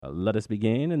Let us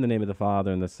begin in the name of the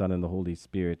Father, and the Son, and the Holy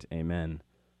Spirit. Amen.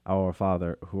 Our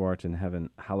Father, who art in heaven,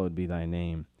 hallowed be thy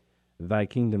name. Thy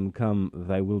kingdom come,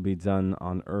 thy will be done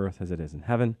on earth as it is in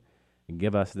heaven.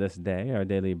 Give us this day our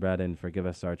daily bread, and forgive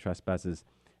us our trespasses,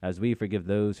 as we forgive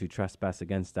those who trespass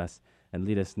against us. And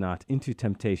lead us not into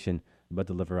temptation, but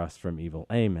deliver us from evil.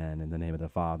 Amen. In the name of the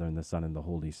Father, and the Son, and the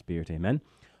Holy Spirit. Amen.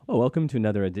 Well, welcome to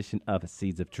another edition of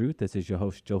Seeds of Truth. This is your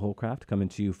host, Joe Hollcraft, coming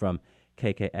to you from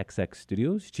KKXX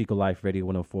Studios, Chico Life Radio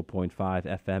 104.5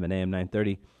 FM and AM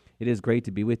 930. It is great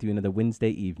to be with you another Wednesday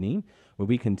evening where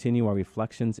we continue our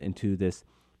reflections into this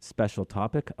special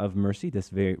topic of mercy, this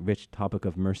very rich topic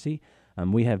of mercy.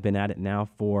 We have been at it now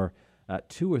for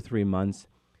 2 or 3 months,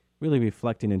 really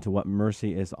reflecting into what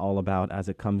mercy is all about as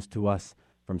it comes to us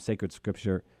from sacred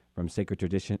scripture, from sacred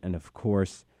tradition, and of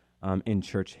course in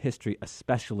church history,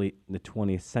 especially the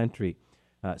 20th century.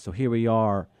 So here we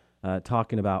are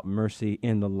talking about mercy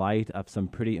in the light of some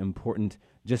pretty important,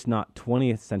 just not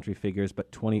 20th century figures,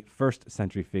 but 21st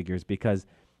century figures, because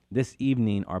this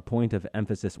evening our point of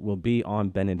emphasis will be on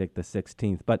Benedict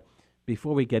XVI. But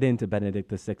before we get into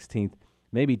Benedict XVI,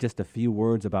 maybe just a few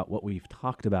words about what we've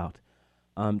talked about,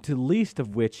 to the least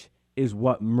of which is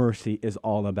what mercy is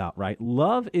all about, right?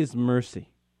 Love is mercy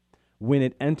when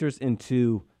it enters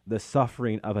into the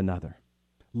suffering of another.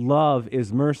 Love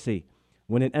is mercy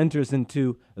when it enters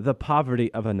into the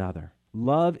poverty of another.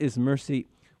 Love is mercy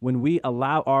when we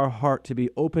allow our heart to be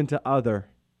open to other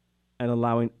and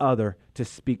allowing other to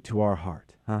speak to our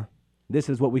heart. This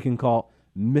is what we can call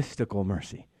mystical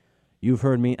mercy. You've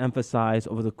heard me emphasize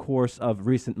over the course of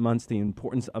recent months the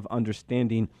importance of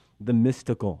understanding the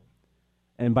mystical.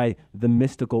 And by the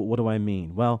mystical, what do I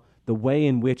mean? Well, the way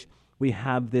in which we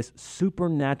have this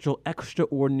supernatural,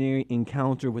 extraordinary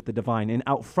encounter with the divine. And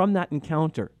out from that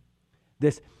encounter,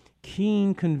 this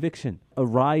keen conviction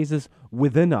arises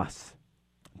within us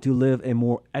to live a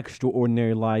more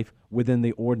extraordinary life within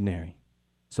the ordinary.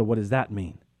 So what does that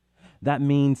mean? That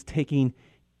means taking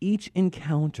each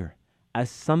encounter as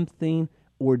something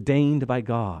ordained by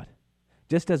God.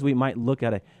 Just as we might look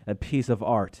at a piece of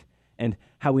art and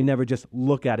how we never just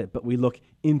look at it, but we look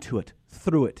into it,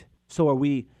 through it. So are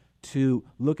we to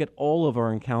look at all of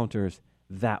our encounters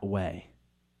that way.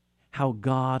 How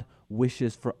God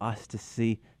wishes for us to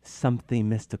see something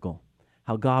mystical.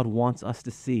 How God wants us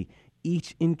to see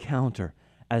each encounter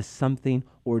as something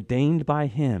ordained by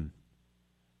Him,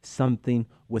 something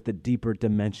with a deeper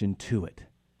dimension to it.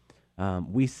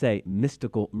 We say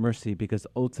mystical mercy because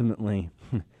ultimately,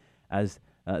 as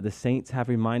the saints have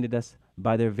reminded us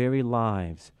by their very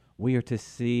lives, we are to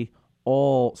see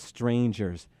all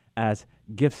strangers as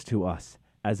gifts to us,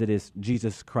 as it is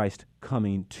Jesus Christ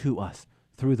coming to us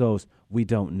through those we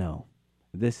don't know.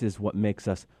 This is what makes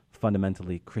us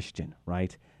fundamentally Christian,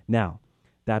 right? Now,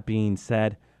 that being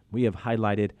said, we have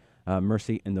highlighted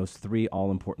mercy in those 3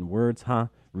 all-important words,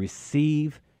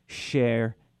 Receive,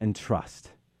 share, and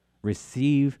trust.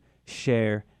 Receive,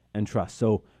 share, and trust.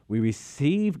 So we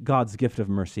receive God's gift of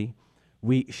mercy,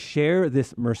 we share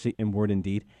this mercy in word and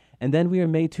deed, and then we are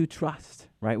made to trust,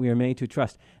 right? We are made to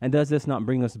trust. And does this not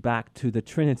bring us back to the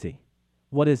Trinity?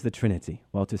 What is the Trinity?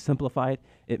 Well, to simplify it,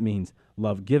 it means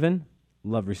love given,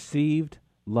 love received,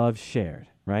 love shared,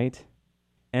 right?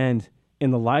 And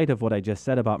in the light of what I just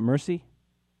said about mercy,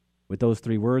 with those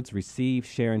 3 words, receive,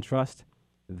 share, and trust,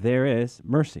 there is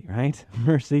mercy, right?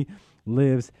 Mercy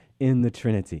lives in the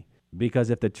Trinity. Because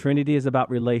if the Trinity is about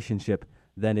relationship,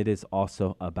 then it is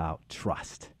also about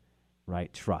trust,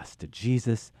 right? Trust.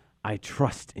 Jesus, I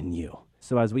trust in you.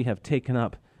 So as we have taken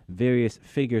up various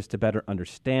figures to better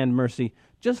understand mercy,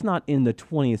 just not in the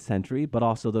 20th century, but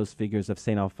also those figures of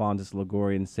St. Alphonsus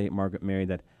Liguori and St. Margaret Mary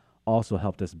that also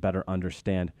helped us better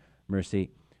understand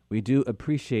mercy. We do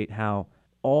appreciate how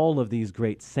all of these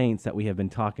great saints that we have been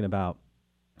talking about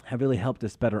have really helped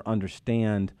us better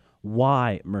understand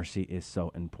why mercy is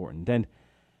so important. And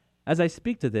as I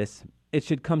speak to this, it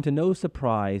should come to no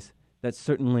surprise that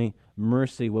certainly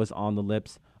mercy was on the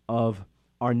lips of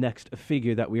our next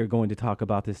figure that we are going to talk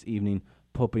about this evening,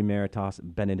 Pope Emeritus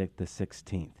Benedict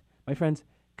XVI. My friends,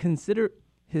 consider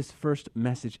his first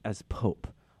message as Pope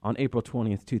on April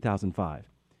 20th, 2005,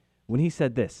 when he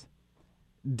said this: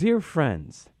 "Dear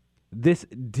friends, this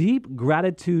deep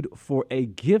gratitude for a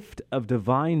gift of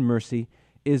divine mercy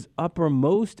is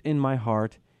uppermost in my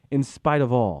heart in spite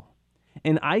of all,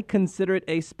 and I consider it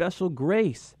a special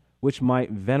grace which my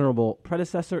venerable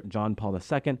predecessor, John Paul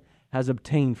II, has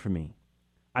obtained for me.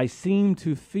 I seem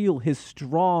to feel his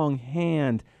strong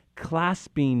hand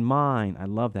clasping mine." I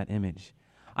love that image.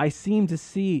 "I seem to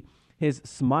see his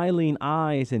smiling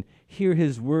eyes and hear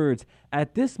his words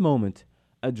at this moment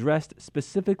addressed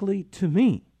specifically to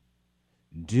me.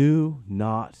 Do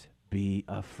not be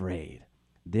afraid.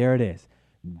 There it is.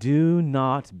 Do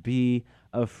not be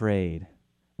afraid.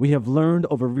 We have learned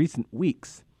over recent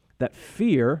weeks that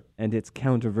fear and its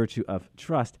counter virtue of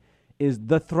trust is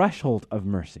the threshold of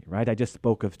mercy, right? I just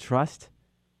spoke of trust.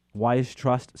 Why is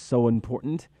trust so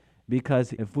important?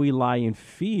 Because if we lie in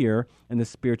fear in the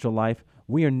spiritual life,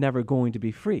 we are never going to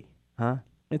be free, huh?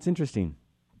 It's interesting.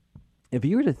 If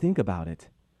you were to think about it,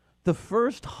 the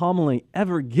first homily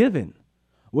ever given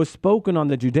was spoken on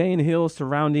the Judean hills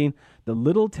surrounding the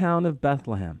little town of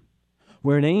Bethlehem,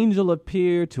 where an angel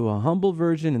appeared to a humble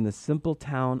virgin in the simple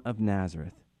town of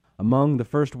Nazareth. Among the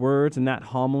first words in that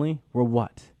homily were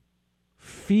what?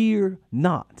 Fear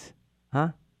not. Huh?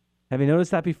 Have you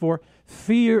noticed that before?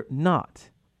 Fear not.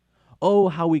 Oh,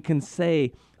 how we can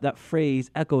say that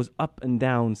phrase echoes up and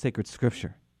down sacred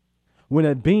scripture. When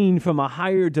a being from a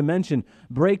higher dimension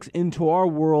breaks into our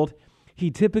world, he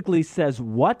typically says,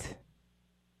 what?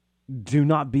 Do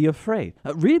not be afraid.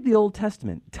 Read the Old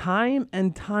Testament. Time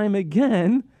and time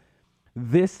again,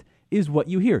 this is what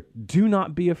you hear. Do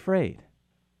not be afraid.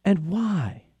 And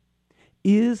why?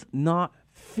 Is not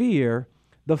fear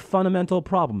the fundamental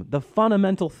problem, the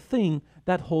fundamental thing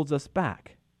that holds us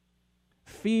back?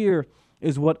 Fear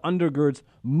is what undergirds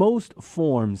most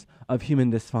forms of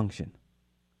human dysfunction.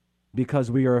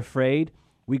 Because we are afraid,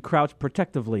 we crouch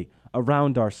protectively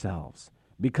around ourselves.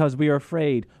 Because we are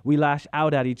afraid, we lash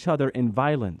out at each other in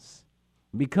violence.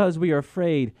 Because we are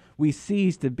afraid, we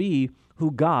cease to be who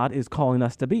God is calling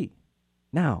us to be.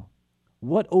 Now,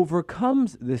 what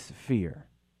overcomes this fear?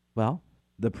 Well,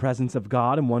 the presence of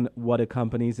God and what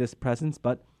accompanies this presence,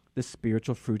 but the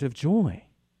spiritual fruit of joy.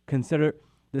 Consider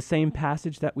the same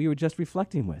passage that we were just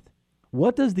reflecting with.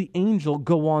 What does the angel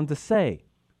go on to say?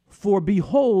 For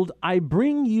behold, I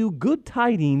bring you good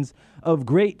tidings of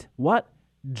great, what?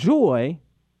 Joy,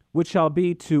 which shall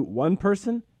be to one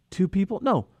person, two people?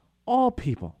 No, all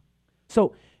people.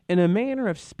 So, in a manner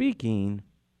of speaking,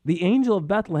 the angel of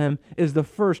Bethlehem is the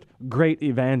first great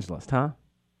evangelist, huh?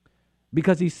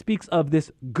 Because he speaks of this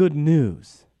good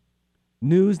news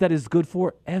that is good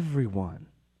for everyone.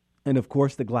 And of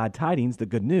course, the glad tidings, the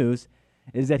good news,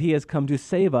 is that he has come to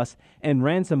save us and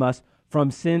ransom us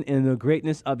from sin in the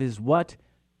greatness of his what?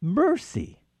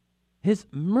 Mercy. His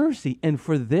mercy. And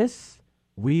for this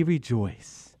we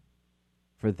rejoice.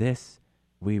 For this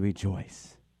we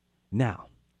rejoice. Now,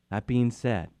 that being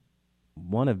said,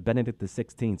 one of Benedict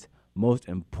XVI's most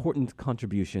important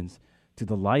contributions to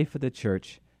the life of the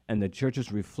church and the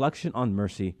church's reflection on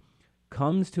mercy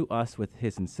comes to us with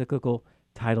his encyclical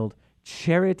titled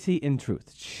Charity in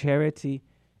Truth. Charity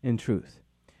in Truth.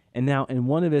 And now, in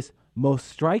one of his most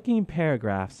striking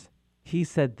paragraphs, he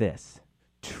said this: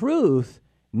 truth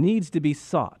needs to be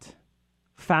sought,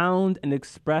 found, and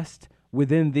expressed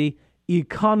within the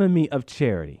economy of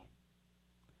charity.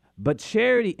 But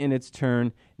charity, in its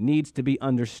turn, needs to be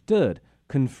understood,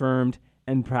 confirmed,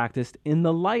 and practiced in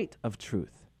the light of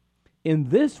truth. In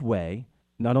this way,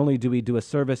 not only do we do a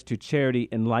service to charity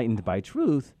enlightened by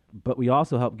truth, but we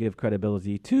also help give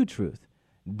credibility to truth,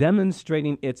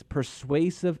 demonstrating its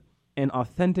persuasive and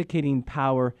authenticating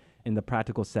power in the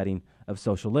practical setting of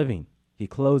social living. He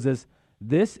closes,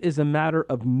 this is a matter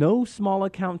of no small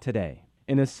account today.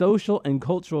 In a social and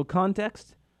cultural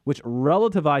context, which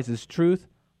relativizes truth,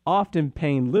 often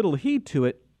paying little heed to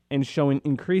it and showing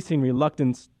increasing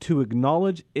reluctance to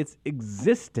acknowledge its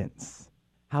existence.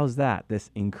 How's that? This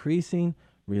increasing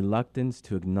reluctance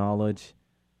to acknowledge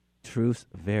truth's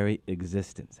very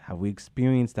existence. Have we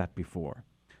experienced that before?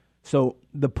 So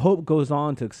the Pope goes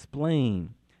on to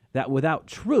explain that without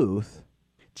truth,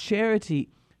 charity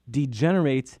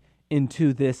degenerates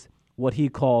into this, what he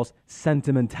calls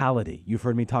sentimentality. You've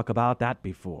heard me talk about that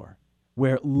before,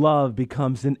 where love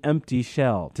becomes an empty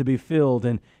shell to be filled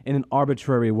in an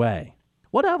arbitrary way.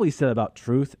 What have we said about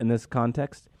truth in this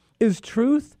context? Is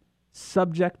truth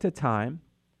subject to time?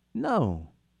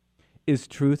 No. Is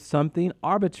truth something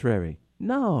arbitrary?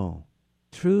 No.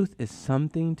 Truth is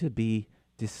something to be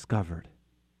discovered.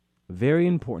 Very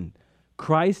important.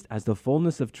 Christ, as the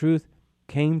fullness of truth,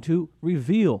 came to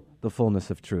reveal the fullness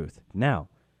of truth. Now,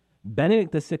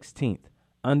 Benedict XVI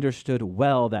understood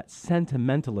well that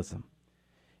sentimentalism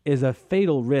is a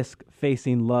fatal risk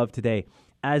facing love today,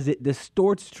 as it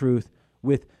distorts truth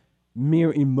with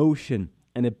mere emotion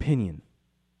and opinion.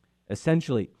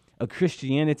 Essentially, a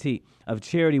Christianity of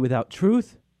charity without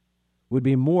truth would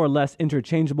be more or less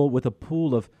interchangeable with a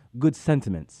pool of good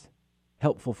sentiments,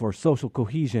 helpful for social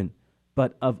cohesion,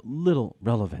 but of little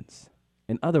relevance.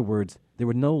 In other words, there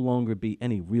would no longer be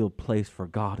any real place for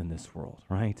God in this world,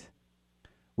 right?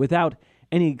 Without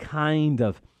any kind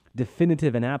of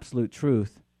definitive and absolute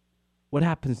truth, What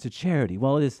happens to charity?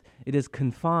 Well, it is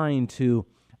confined to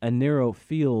a narrow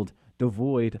field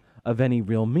devoid of any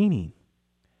real meaning.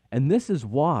 And this is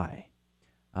why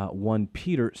one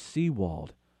Peter Seawald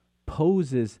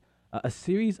poses a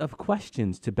series of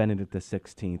questions to Benedict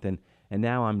XVI. And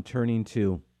now I'm turning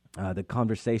to the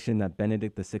conversation that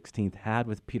Benedict XVI had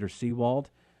with Peter Seawald.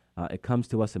 It comes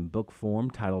to us in book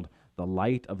form titled The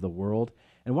Light of the World.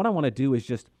 And what I want to do is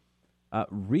just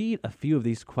read a few of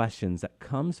these questions that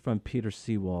comes from Peter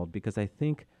Seawald, because I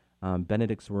think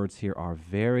Benedict's words here are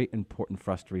very important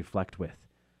for us to reflect with.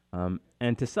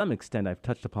 And to some extent, I've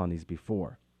touched upon these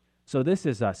before. So this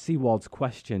is Seawald's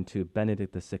question to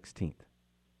Benedict XVI.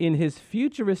 In his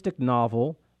futuristic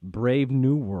novel, Brave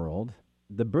New World,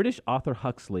 the British author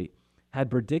Huxley had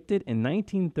predicted in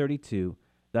 1932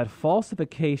 that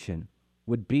falsification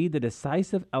would be the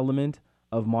decisive element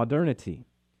of modernity.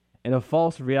 In a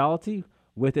false reality,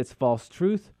 with its false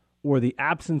truth, or the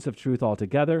absence of truth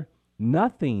altogether,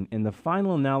 nothing in the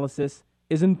final analysis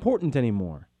is important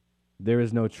anymore. There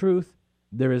is no truth,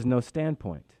 there is no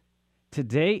standpoint.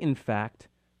 Today, in fact,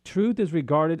 truth is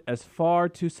regarded as far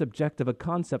too subjective a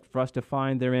concept for us to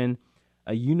find therein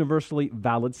a universally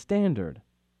valid standard.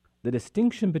 The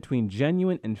distinction between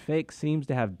genuine and fake seems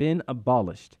to have been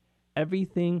abolished.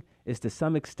 Everything is to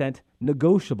some extent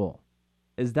negotiable.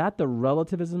 Is that the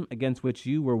relativism against which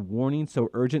you were warning so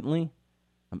urgently?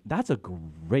 That's a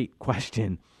great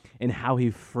question in how he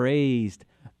phrased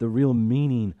the real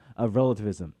meaning of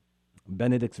relativism.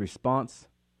 Benedict's response: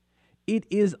 it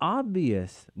is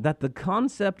obvious that the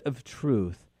concept of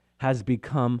truth has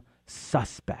become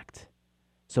suspect.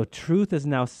 So truth is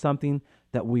now something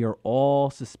that we are all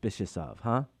suspicious of,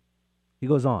 huh? He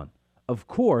goes on, of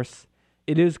course,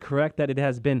 it is correct that it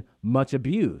has been much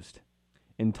abused.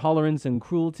 Intolerance and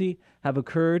cruelty have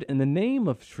occurred in the name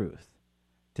of truth.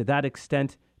 To that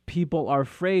extent, people are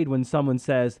afraid when someone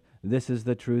says, this is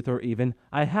the truth, or even,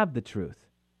 I have the truth.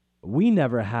 We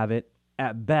never have it.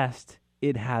 At best,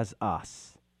 it has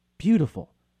us.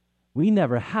 Beautiful. We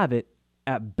never have it.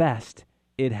 At best,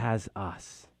 it has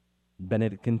us.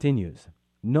 Benedict continues,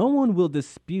 no one will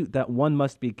dispute that one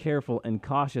must be careful and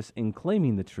cautious in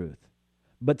claiming the truth,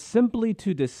 but simply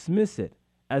to dismiss it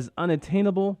as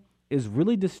unattainable is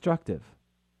really destructive.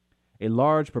 A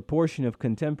large proportion of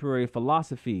contemporary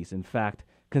philosophies, in fact,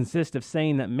 consist of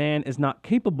saying that man is not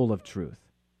capable of truth.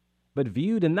 But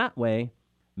viewed in that way,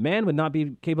 man would not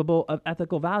be capable of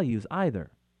ethical values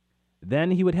either.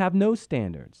 Then he would have no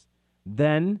standards.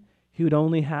 Then he would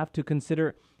only have to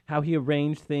consider how he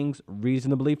arranged things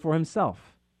reasonably for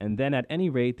himself. And then at any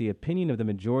rate, the opinion of the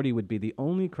majority would be the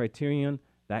only criterion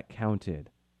that counted.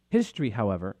 History,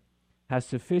 however, has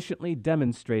sufficiently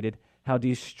demonstrated how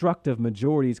destructive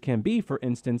majorities can be, for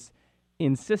instance,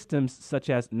 in systems such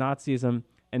as Nazism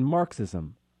and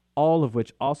Marxism, all of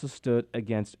which also stood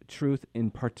against truth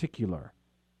in particular.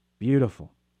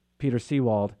 Beautiful. Peter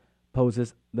Seawald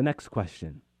poses the next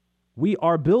question. We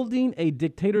are building a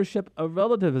dictatorship of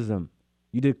relativism,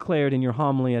 you declared in your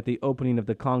homily at the opening of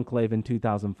the conclave in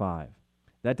 2005,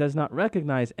 that does not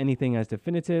recognize anything as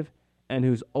definitive and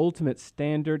whose ultimate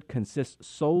standard consists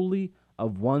solely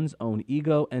of one's own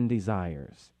ego and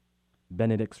desires.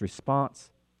 Benedict's response,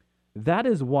 that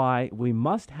is why we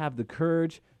must have the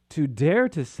courage to dare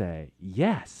to say,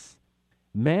 yes,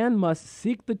 man must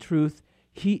seek the truth.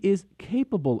 He is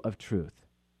capable of truth.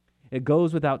 It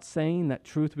goes without saying that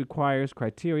truth requires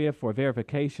criteria for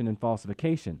verification and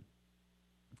falsification.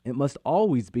 It must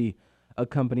always be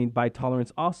accompanied by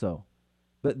tolerance also.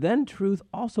 But then truth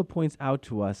also points out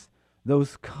to us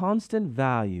those constant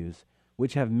values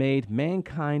which have made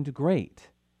mankind great.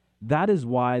 That is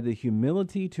why the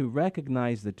humility to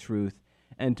recognize the truth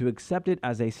and to accept it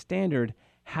as a standard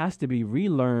has to be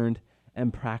relearned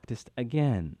and practiced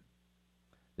again.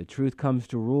 The truth comes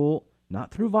to rule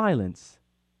not through violence,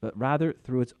 but rather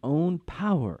through its own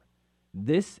power.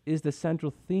 This is the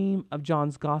central theme of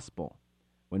John's Gospel.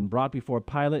 When brought before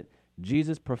Pilate,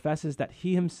 Jesus professes that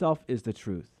he himself is the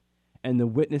truth and the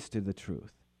witness to the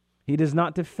truth. He does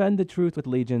not defend the truth with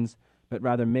legions, but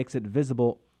rather makes it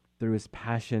visible through his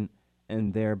passion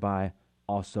and thereby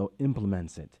also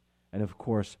implements it. And of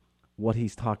course, what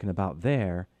he's talking about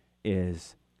there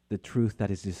is the truth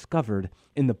that is discovered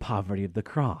in the poverty of the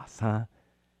cross, huh?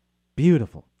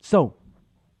 Beautiful. So,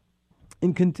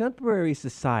 in contemporary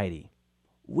society,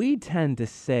 we tend to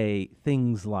say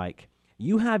things like,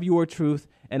 you have your truth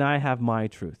and I have my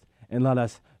truth, and let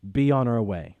us be on our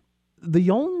way. The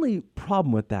only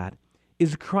problem with that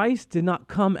is Christ did not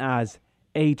come as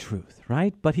a truth,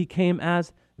 right? But he came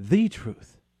as the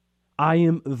truth. I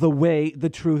am the way, the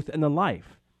truth, and the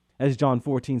life, as John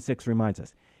 14:6 reminds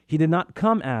us. He did not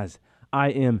come as I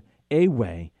am a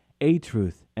way, a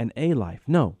truth, and a life.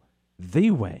 No,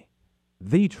 the way,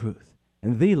 the truth,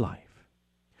 and the life.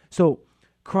 So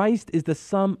Christ is the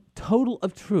sum total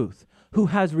of truth who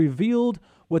has revealed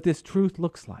what this truth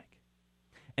looks like.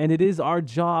 And it is our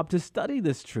job to study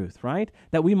this truth, right?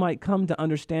 That we might come to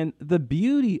understand the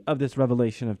beauty of this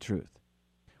revelation of truth,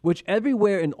 which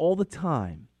everywhere and all the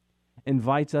time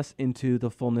invites us into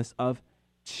the fullness of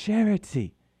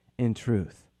charity in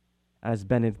truth, as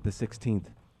Benedict XVI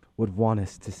would want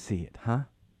us to see it, huh?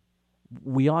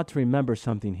 We ought to remember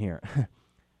something here.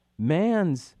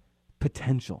 Man's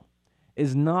potential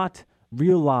is not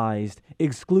realized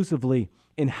exclusively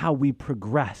in how we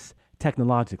progress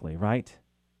technologically, right?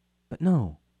 But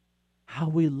no, how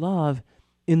we love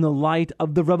in the light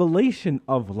of the revelation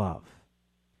of love.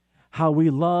 How we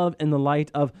love in the light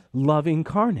of love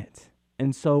incarnate.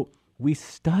 And so we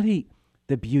study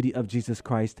the beauty of Jesus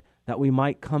Christ that we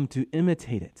might come to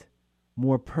imitate it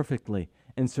more perfectly.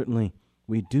 And certainly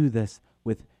we do this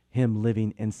with him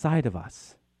living inside of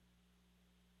us.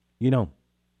 You know,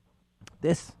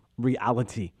 this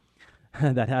reality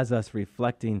that has us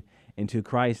reflecting into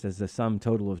Christ as the sum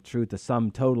total of truth, the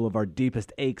sum total of our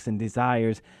deepest aches and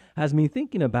desires, has me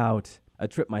thinking about a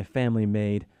trip my family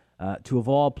made to, of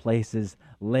all places,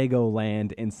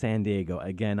 Legoland in San Diego.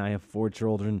 Again, I have 4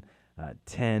 children,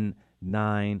 10,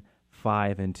 9,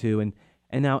 5, and 2.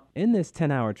 And now, in this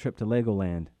 10-hour trip to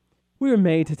Legoland, we were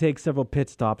made to take several pit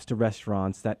stops to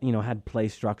restaurants that, had play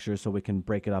structures so we can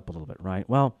break it up a little bit, right?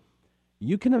 Well,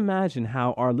 you can imagine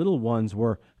how our little ones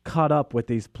were caught up with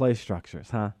these play structures,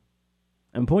 huh?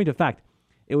 In point of fact,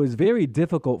 it was very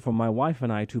difficult for my wife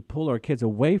and I to pull our kids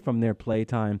away from their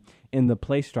playtime in the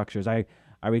play structures. I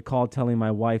recall telling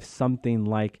my wife something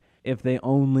like, if they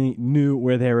only knew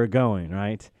where they were going,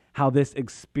 right? How this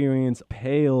experience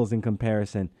pales in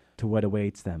comparison to what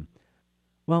awaits them.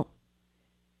 Well,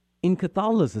 in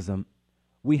Catholicism,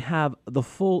 we have the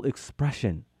full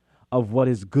expression of what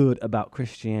is good about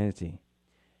Christianity.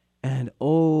 And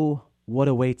oh, what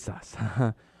awaits us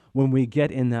when we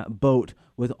get in that boat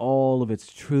with all of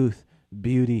its truth,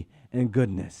 beauty, and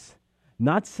goodness.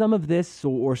 Not some of this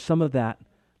or some of that,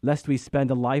 lest we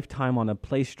spend a lifetime on a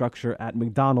play structure at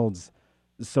McDonald's,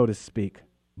 so to speak,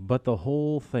 but the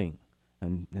whole thing.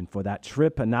 And for that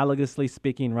trip, analogously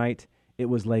speaking, right, it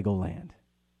was Legoland.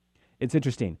 It's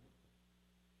interesting.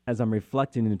 As I'm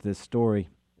reflecting into this story,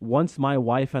 once my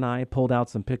wife and I pulled out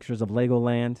some pictures of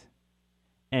Legoland,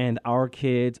 and our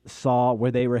kids saw where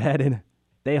they were headed,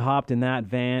 they hopped in that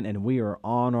van, and we are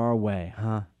on our way,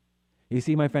 huh? You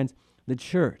see, my friends, the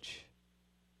church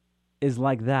is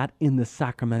like that in the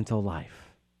sacramental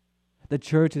life. The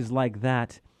church is like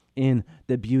that in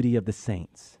the beauty of the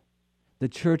saints. The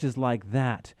church is like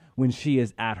that when she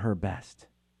is at her best.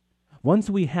 Once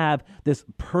we have this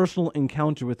personal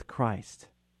encounter with Christ,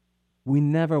 we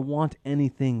never want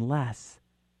anything less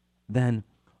than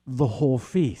the whole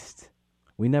feast.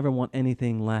 We never want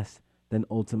anything less than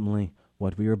ultimately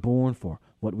what we were born for,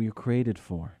 what we were created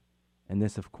for. And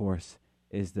this, of course,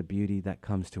 is the beauty that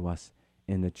comes to us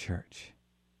in the church.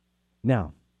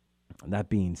 Now, that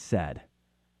being said,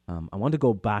 I want to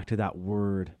go back to that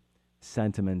word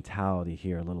sentimentality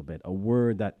here a little bit, a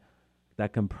word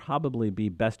that can probably be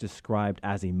best described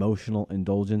as emotional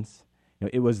indulgence.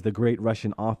 It was the great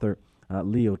Russian author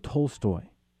Leo Tolstoy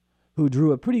who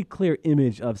drew a pretty clear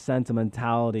image of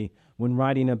sentimentality when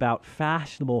writing about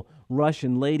fashionable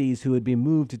Russian ladies who would be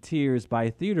moved to tears by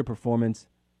a theater performance,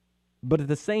 but at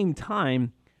the same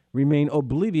time remain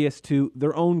oblivious to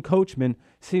their own coachman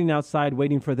sitting outside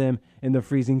waiting for them in the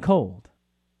freezing cold.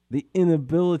 The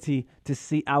inability to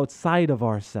see outside of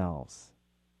ourselves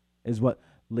is what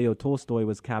Leo Tolstoy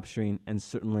was capturing, and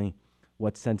certainly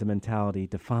what sentimentality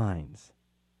defines.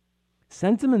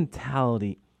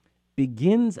 Sentimentality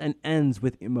begins and ends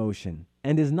with emotion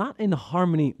and is not in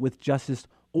harmony with justice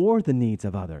or the needs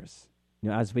of others.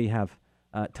 As we have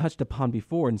touched upon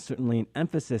before, and certainly an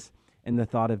emphasis in the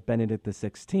thought of Benedict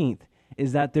XVI,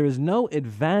 is that there is no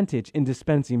advantage in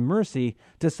dispensing mercy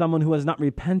to someone who has not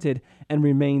repented and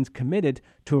remains committed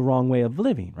to a wrong way of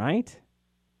living, right?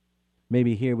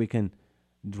 Maybe here we can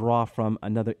draw from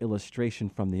another illustration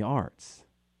from the arts.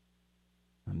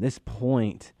 This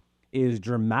point is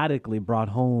dramatically brought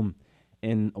home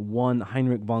in one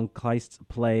Heinrich von Kleist's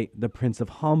play, The Prince of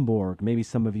Hamburg. Maybe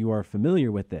some of you are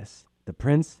familiar with this. The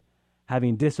prince,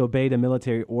 having disobeyed a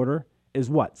military order, is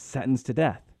what? Sentenced to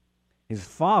death. His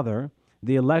father,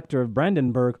 the Elector of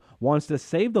Brandenburg, wants to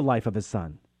save the life of his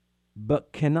son,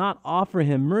 but cannot offer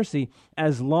him mercy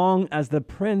as long as the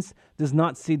prince does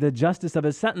not see the justice of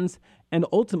his sentence and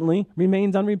ultimately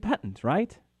remains unrepentant,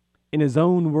 right? In his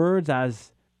own words,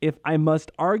 as If I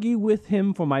must argue with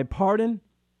him for my pardon,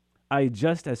 I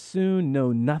just as soon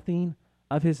know nothing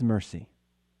of his mercy.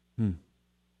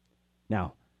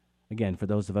 Now, again, for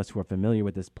those of us who are familiar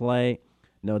with this play,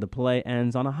 know the play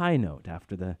ends on a high note.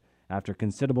 After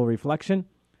considerable reflection,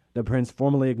 the prince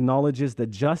formally acknowledges the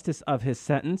justice of his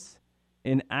sentence,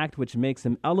 an act which makes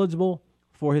him eligible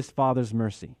for his father's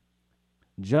mercy.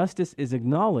 Justice is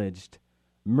acknowledged,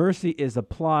 mercy is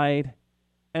applied,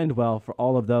 and well, for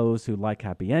all of those who like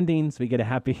happy endings, we get a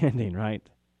happy ending, right?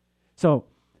 So,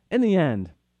 in the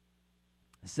end,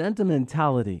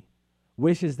 sentimentality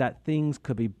wishes that things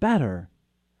could be better,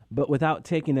 but without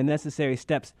taking the necessary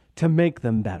steps to make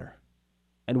them better.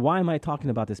 And why am I talking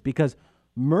about this? Because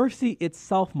mercy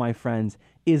itself, my friends,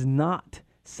 is not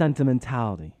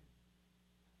sentimentality.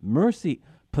 Mercy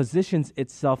positions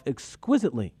itself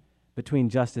exquisitely between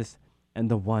justice and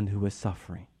the one who is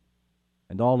suffering.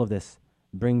 And all of this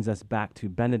brings us back to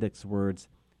Benedict's words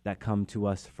that come to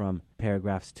us from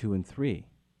paragraphs 2 and 3.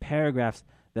 Paragraphs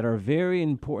that are very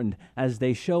important as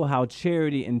they show how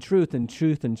charity and truth and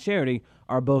charity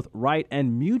are both right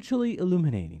and mutually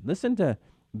illuminating. Listen to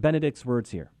Benedict's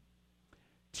words here.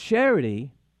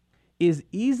 Charity is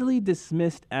easily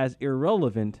dismissed as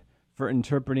irrelevant for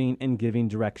interpreting and giving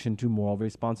direction to moral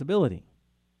responsibility.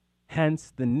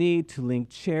 Hence, the need to link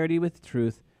charity with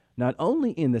truth not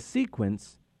only in the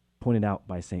sequence pointed out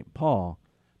by St. Paul,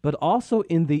 but also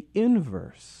in the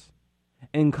inverse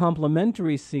and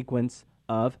complementary sequence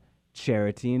of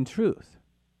charity and truth.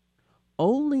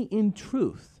 Only in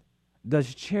truth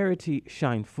does charity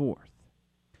shine forth.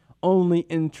 Only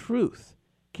in truth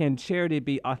can charity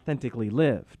be authentically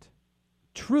lived.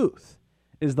 Truth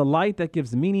is the light that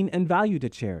gives meaning and value to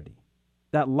charity.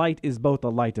 That light is both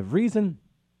the light of reason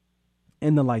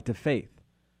and the light of faith,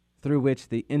 through which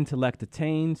the intellect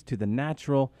attains to the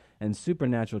natural and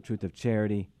supernatural truth of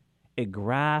charity. It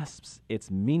grasps its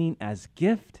meaning as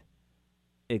gift,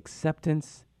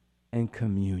 acceptance, and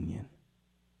communion.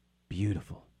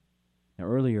 Beautiful. Now,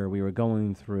 earlier we were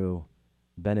going through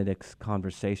Benedict's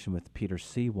conversation with Peter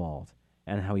Seewald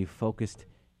and how he focused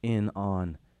in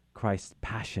on Christ's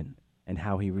passion and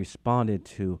how he responded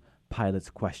to Pilate's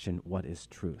question, what is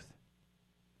truth?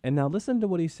 And now listen to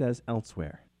what he says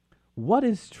elsewhere. What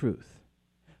is truth?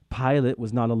 Pilate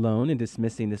was not alone in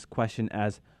dismissing this question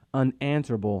as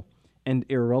unanswerable and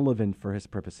irrelevant for his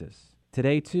purposes.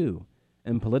 Today, too,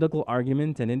 in political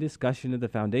argument and in discussion of the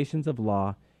foundations of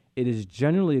law, it is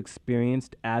generally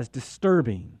experienced as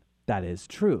disturbing, that is,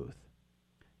 truth.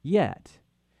 Yet,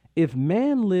 if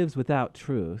man lives without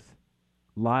truth,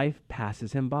 life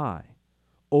passes him by.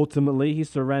 Ultimately, he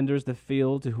surrenders the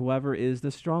field to whoever is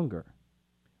the stronger.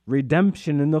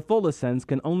 Redemption in the fullest sense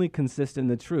can only consist in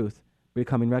the truth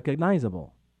becoming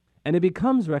recognizable. And it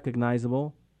becomes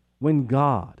recognizable when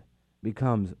God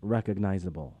becomes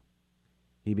recognizable.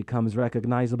 He becomes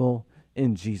recognizable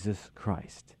in Jesus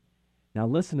Christ. Now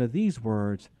listen to these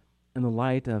words in the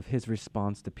light of his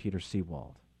response to Peter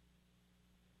Seewald.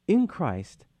 In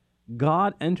Christ,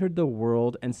 God entered the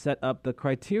world and set up the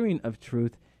criterion of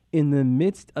truth in the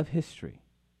midst of history.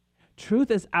 Truth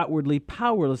is outwardly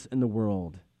powerless in the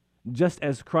world, just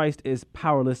as Christ is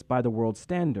powerless by the world's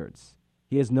standards.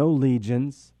 He has no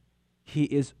legions. He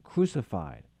is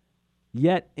crucified.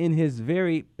 Yet in his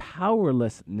very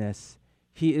powerlessness,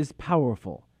 he is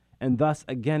powerful. And thus,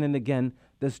 again and again,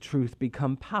 does truth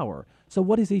become power. So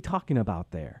what is he talking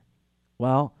about there?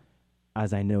 Well,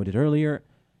 as I noted earlier,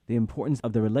 the importance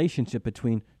of the relationship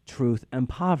between truth and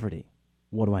poverty.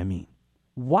 What do I mean?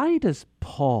 Why does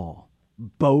Paul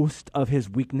boast of his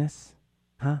weakness?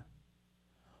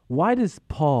 Why does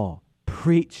Paul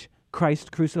preach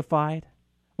Christ crucified?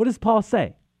 What does Paul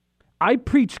say? I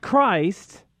preach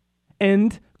Christ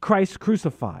and Christ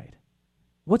crucified.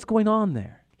 What's going on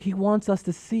there? He wants us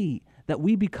to see that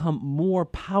we become more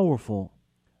powerful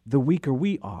the weaker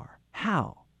we are.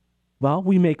 How? Well,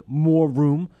 we make more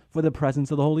room for the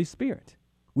presence of the Holy Spirit.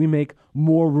 We make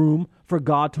more room for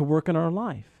God to work in our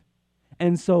life.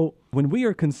 And so when we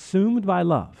are consumed by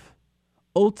love,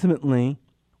 ultimately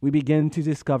we begin to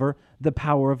discover the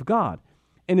power of God.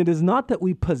 And it is not that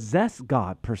we possess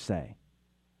God per se.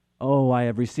 Oh, I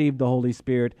have received the Holy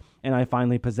Spirit and I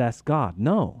finally possess God.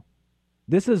 No.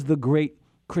 This is the great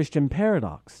Christian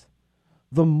paradox.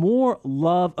 The more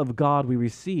love of God we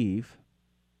receive,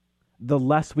 the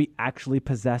less we actually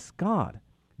possess God.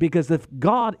 Because if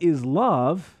God is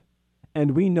love,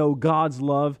 and we know God's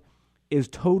love is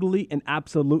totally and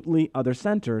absolutely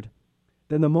other-centered,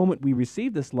 then the moment we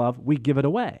receive this love, we give it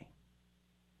away.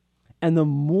 And the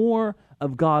more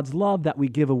of God's love that we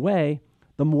give away,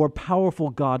 the more powerful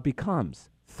God becomes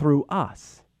through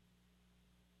us.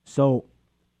 So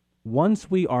Once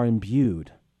we are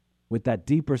imbued with that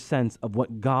deeper sense of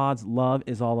what God's love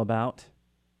is all about,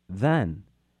 then,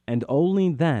 and only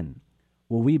then,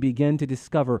 will we begin to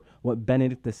discover what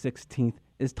Benedict XVI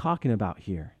is talking about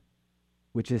here,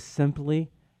 which is simply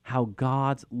how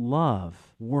God's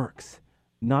love works,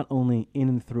 not only in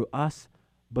and through us,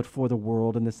 but for the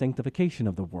world and the sanctification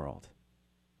of the world.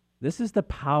 This is the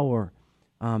power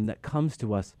that comes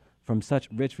to us from such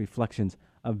rich reflections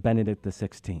of Benedict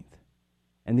XVI.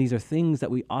 And these are things that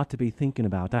we ought to be thinking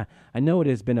about. I know it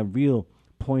has been a real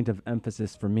point of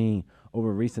emphasis for me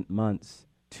over recent months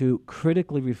to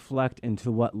critically reflect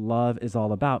into what love is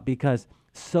all about, because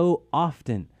so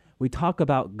often we talk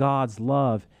about God's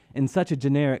love in such a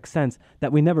generic sense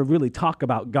that we never really talk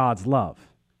about God's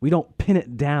love. We don't pin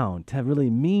it down to really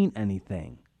mean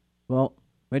anything. Well,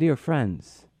 my dear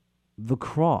friends, the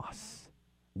cross,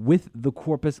 with the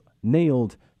corpus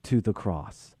nailed to the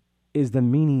cross, is the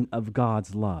meaning of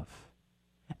God's love.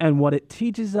 And what it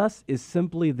teaches us is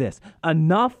simply this: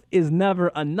 enough is never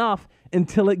enough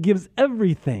until it gives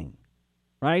everything,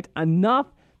 right? Enough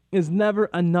is never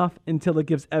enough until it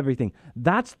gives everything.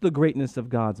 That's the greatness of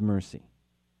God's mercy.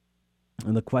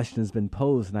 And the question has been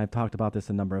posed, and I've talked about this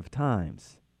a number of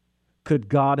times. Could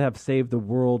God have saved the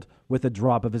world with a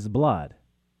drop of his blood?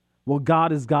 Well,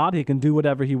 God is God. He can do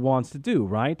whatever he wants to do,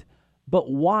 right? But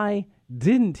why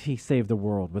didn't he save the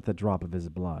world with a drop of his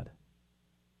blood?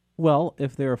 Well,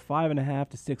 if there are 5.5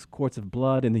 to 6 quarts of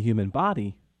blood in the human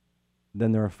body,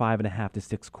 then there are 5.5 to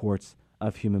 6 quarts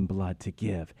of human blood to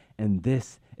give. And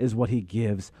this is what he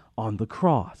gives on the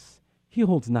cross. He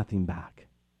holds nothing back,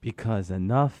 because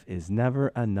enough is never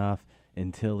enough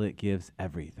until it gives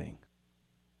everything.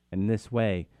 And in this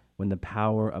way, when the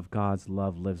power of God's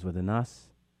love lives within us,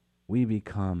 we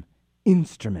become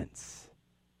instruments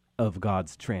of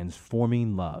God's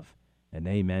transforming love. And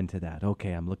amen to that.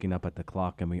 Okay, I'm looking up at the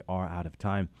clock and we are out of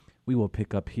time. We will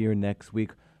pick up here next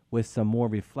week with some more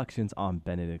reflections on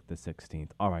Benedict XVI.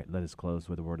 All right, let us close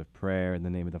with a word of prayer in the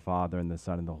name of the Father, and the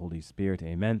Son, and the Holy Spirit.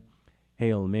 Amen.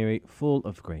 Hail Mary, full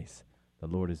of grace. The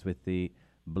Lord is with thee.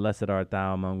 Blessed art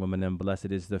thou among women, and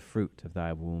blessed is the fruit of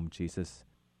thy womb, Jesus.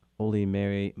 Holy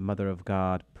Mary, Mother of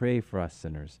God, pray for us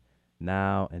sinners,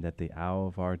 now and at the hour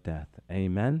of our death.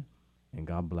 Amen. And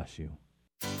God bless you.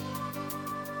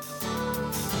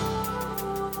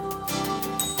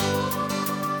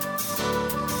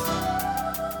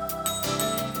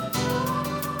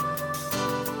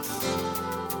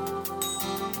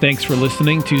 Thanks for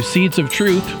listening to Seeds of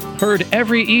Truth, heard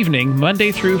every evening,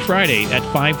 Monday through Friday at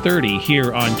 5:30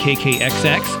 here on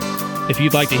KKXX. If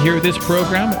you'd like to hear this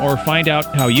program or find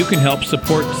out how you can help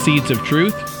support Seeds of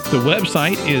Truth, the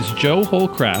website is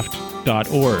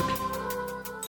joehollcraft.org.